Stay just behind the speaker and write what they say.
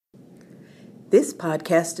This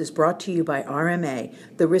podcast is brought to you by RMA,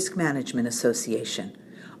 the Risk Management Association.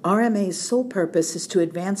 RMA's sole purpose is to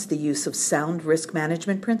advance the use of sound risk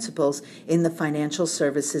management principles in the financial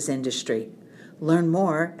services industry. Learn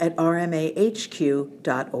more at rmahq.org.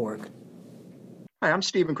 Hi, I'm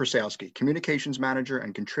Stephen Krasowski, Communications Manager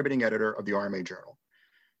and Contributing Editor of the RMA Journal.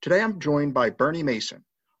 Today I'm joined by Bernie Mason,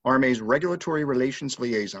 RMA's Regulatory Relations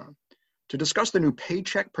Liaison, to discuss the new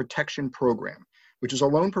Paycheck Protection Program, which is a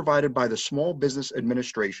loan provided by the Small Business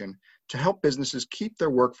Administration to help businesses keep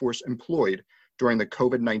their workforce employed during the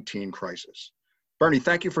COVID-19 crisis. Bernie,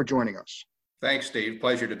 thank you for joining us. Thanks, Steve.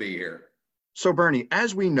 Pleasure to be here. So Bernie,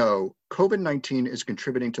 as we know, COVID-19 is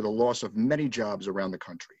contributing to the loss of many jobs around the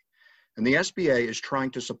country. And the SBA is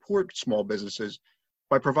trying to support small businesses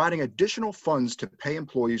by providing additional funds to pay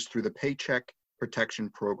employees through the Paycheck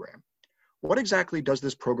Protection Program. What exactly does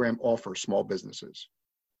this program offer small businesses?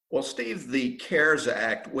 Well, Steve, the CARES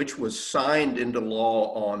Act, which was signed into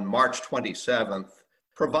law on March 27th,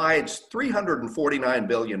 provides $349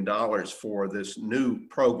 billion for this new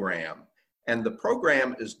program. And the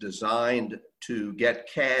program is designed to get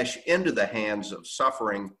cash into the hands of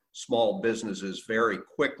suffering small businesses very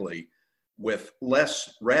quickly, with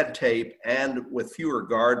less red tape and with fewer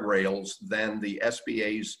guardrails than the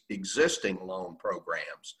SBA's existing loan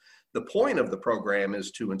programs. The point of the program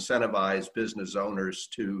is to incentivize business owners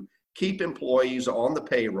to keep employees on the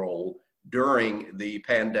payroll during the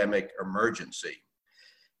pandemic emergency.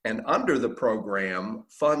 And under the program,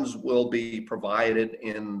 funds will be provided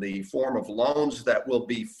in the form of loans that will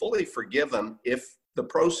be fully forgiven if the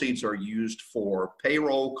proceeds are used for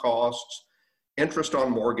payroll costs, interest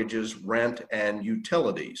on mortgages, rent, and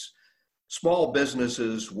utilities. Small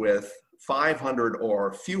businesses with 500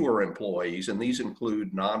 or fewer employees, and these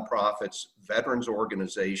include nonprofits, veterans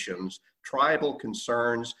organizations, tribal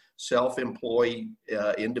concerns, self-employed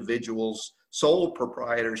individuals, sole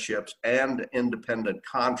proprietorships, and independent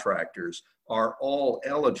contractors are all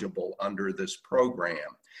eligible under this program.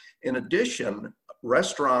 In addition,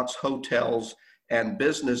 restaurants, hotels, and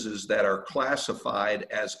businesses that are classified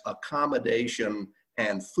as accommodation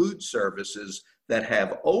and food services that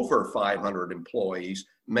have over 500 employees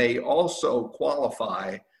may also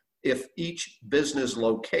qualify if each business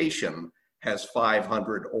location has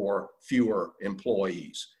 500 or fewer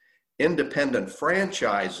employees. Independent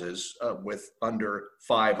franchises with under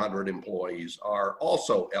 500 employees are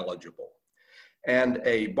also eligible. And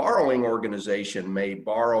a borrowing organization may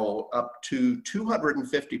borrow up to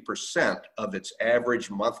 250% of its average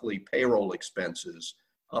monthly payroll expenses,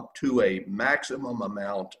 up to a maximum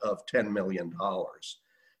amount of $10 million.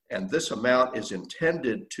 And this amount is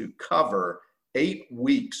intended to cover 8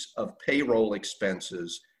 weeks of payroll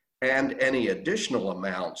expenses and any additional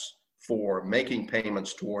amounts for making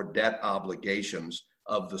payments toward debt obligations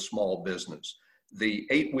of the small business. The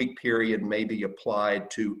 8-week period may be applied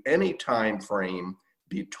to any time frame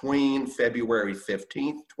between February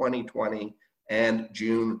 15th, 2020 and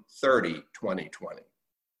June 30, 2020.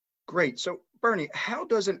 Great. So Bernie, how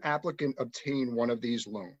does an applicant obtain one of these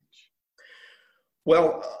loans?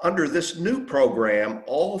 Well, under this new program,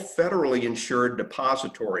 all federally insured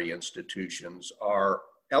depository institutions are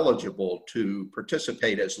eligible to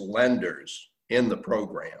participate as lenders in the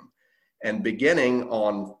program. And beginning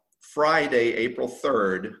on Friday, April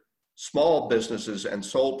 3rd, small businesses and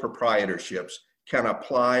sole proprietorships can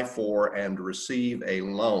apply for and receive a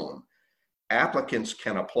loan. Applicants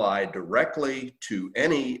can apply directly to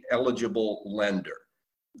any eligible lender.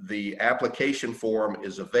 The application form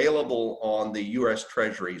is available on the U.S.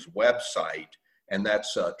 Treasury's website, and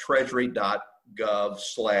that's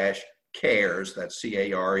treasury.gov/CARES, that's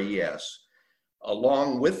C-A-R-E-S.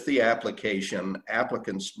 Along with the application,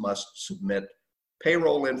 applicants must submit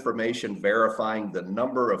payroll information verifying the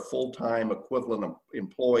number of full-time equivalent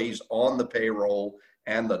employees on the payroll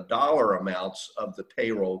and the dollar amounts of the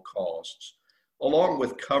payroll costs, along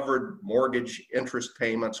with covered mortgage interest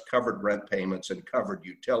payments, covered rent payments, and covered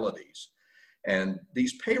utilities. And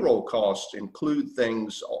these payroll costs include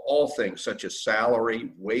all things such as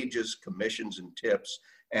salary, wages, commissions, and tips,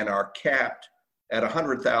 and are capped at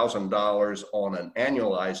 $100,000 on an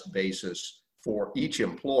annualized basis for each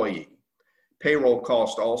employee. Payroll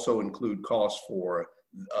costs also include costs for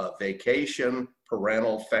vacation,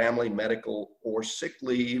 parental, family, medical, or sick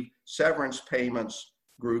leave, severance payments,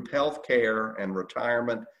 group health care, and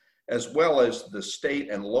retirement, as well as the state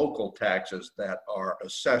and local taxes that are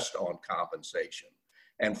assessed on compensation.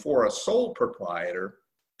 And for a sole proprietor,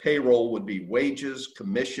 payroll would be wages,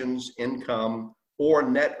 commissions, income, or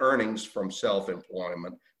net earnings from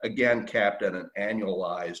self-employment, again capped at an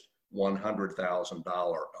annualized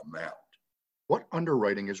 $100,000 amount. What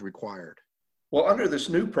underwriting is required? Well, under this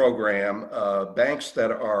new program, banks that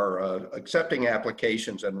are accepting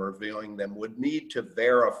applications and reviewing them would need to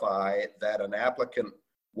verify that an applicant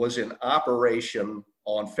was in operation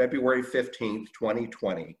on February 15th,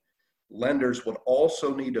 2020. Lenders would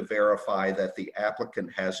also need to verify that the applicant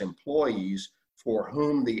has employees for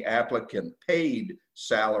whom the applicant paid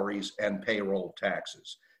salaries and payroll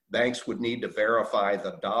taxes. Banks would need to verify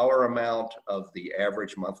the dollar amount of the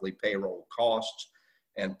average monthly payroll costs,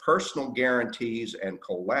 and personal guarantees and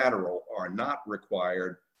collateral are not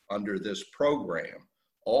required under this program.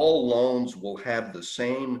 All loans will have the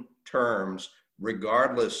same terms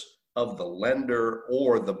regardless of the lender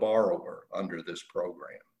or the borrower under this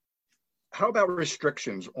program. How about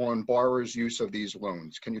restrictions on borrowers' use of these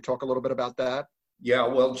loans? Can you talk a little bit about that? Yeah,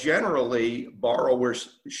 well, generally,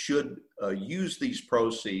 borrowers should use these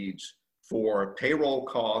proceeds for payroll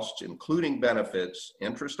costs, including benefits,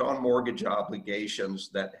 interest on mortgage obligations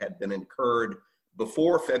that had been incurred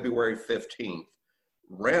before February 15th,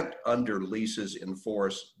 rent under leases in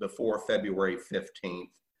force before February 15th,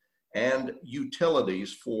 and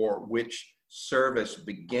utilities for which service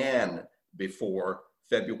began before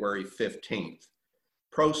February 15th.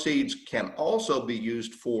 Proceeds can also be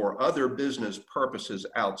used for other business purposes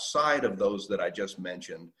outside of those that I just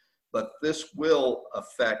mentioned, but this will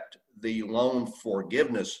affect the loan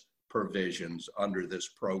forgiveness provisions under this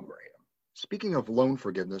program. Speaking of loan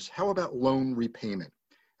forgiveness, how about loan repayment?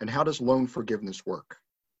 And how does loan forgiveness work?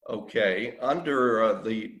 Okay, under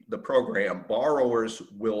the program, borrowers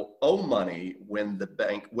will owe money when the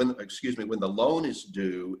loan is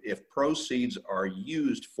due if proceeds are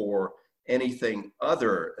used for anything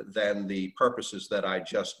other than the purposes that I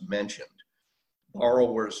just mentioned.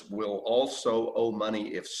 Borrowers will also owe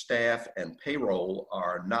money if staff and payroll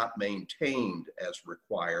are not maintained as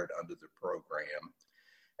required under the program.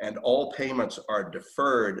 And all payments are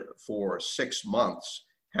deferred for 6 months.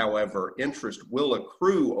 However, interest will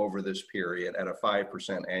accrue over this period at a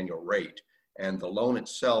 5% annual rate, and the loan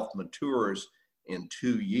itself matures in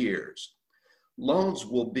 2 years. Loans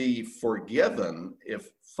will be forgiven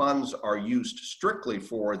if funds are used strictly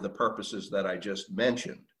for the purposes that I just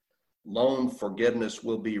mentioned. Loan forgiveness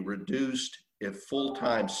will be reduced if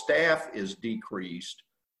full-time staff is decreased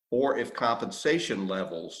or if compensation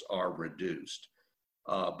levels are reduced.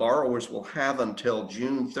 Borrowers will have until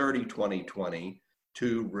June 30, 2020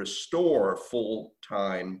 to restore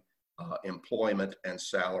full-time employment and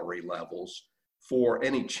salary levels for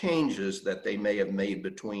any changes that they may have made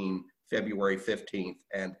between February 15th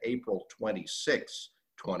and April 26,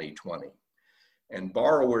 2020. And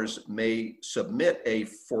borrowers may submit a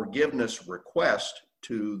forgiveness request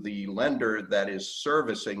to the lender that is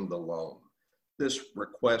servicing the loan. This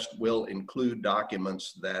request will include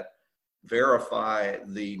documents that verify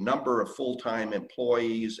the number of full-time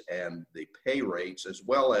employees and the pay rates, as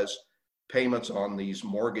well as payments on these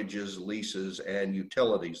mortgages, leases, and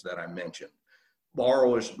utilities that I mentioned.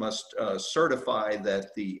 Borrowers must certify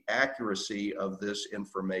that the accuracy of this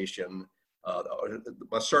information,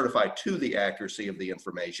 must certify to the accuracy of the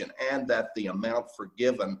information and that the amount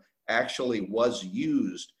forgiven actually was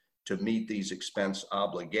used to meet these expense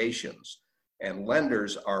obligations. And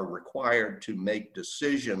lenders are required to make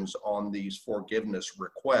decisions on these forgiveness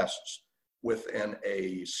requests within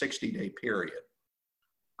a 60-day period.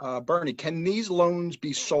 Bernie, can these loans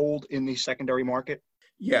be sold in the secondary market?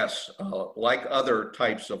 Yes, like other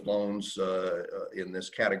types of loans in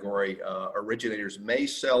this category, originators may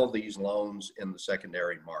sell these loans in the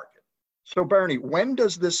secondary market. So Bernie, when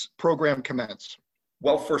does this program commence?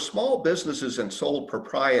 Well, for small businesses and sole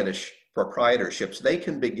proprietorships, they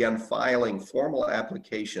can begin filing formal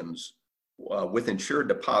applications with insured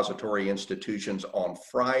depository institutions on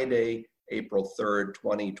Friday, April 3rd,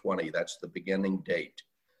 2020. That's the beginning date.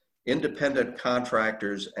 Independent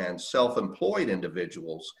contractors and self-employed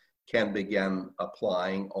individuals can begin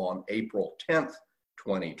applying on April 10th,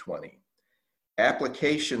 2020.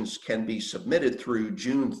 Applications can be submitted through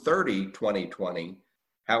June 30, 2020.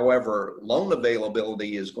 However, loan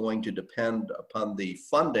availability is going to depend upon the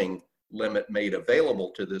funding limit made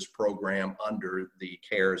available to this program under the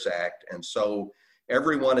CARES Act. And so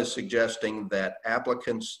everyone is suggesting that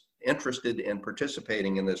applicants interested in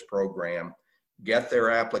participating in this program get their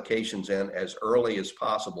applications in as early as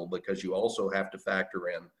possible, because you also have to factor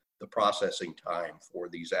in the processing time for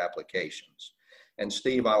these applications. And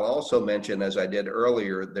Steve, I'll also mention, as I did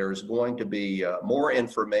earlier, there's going to be more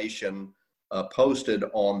information posted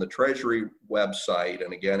on the Treasury website.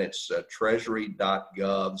 And again, it's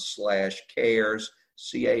treasury.gov/CARES, CARES.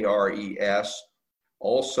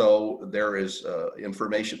 Also, there is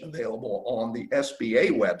information available on the SBA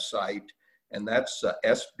website. and that's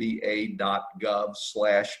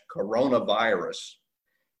sba.gov/coronavirus.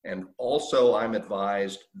 And also, I'm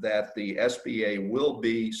advised that the SBA will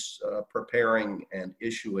be preparing and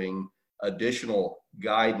issuing additional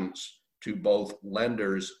guidance to both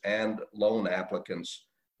lenders and loan applicants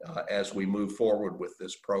as we move forward with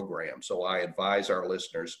this program. So I advise our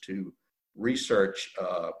listeners to research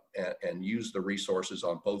and use the resources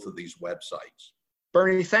on both of these websites.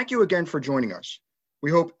 Bernie, thank you again for joining us. We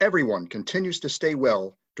hope everyone continues to stay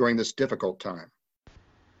well during this difficult time.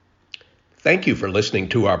 Thank you for listening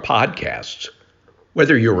to our podcasts.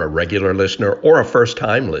 Whether you're a regular listener or a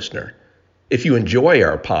first-time listener, if you enjoy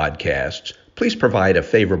our podcasts, please provide a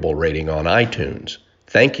favorable rating on iTunes.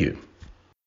 Thank you.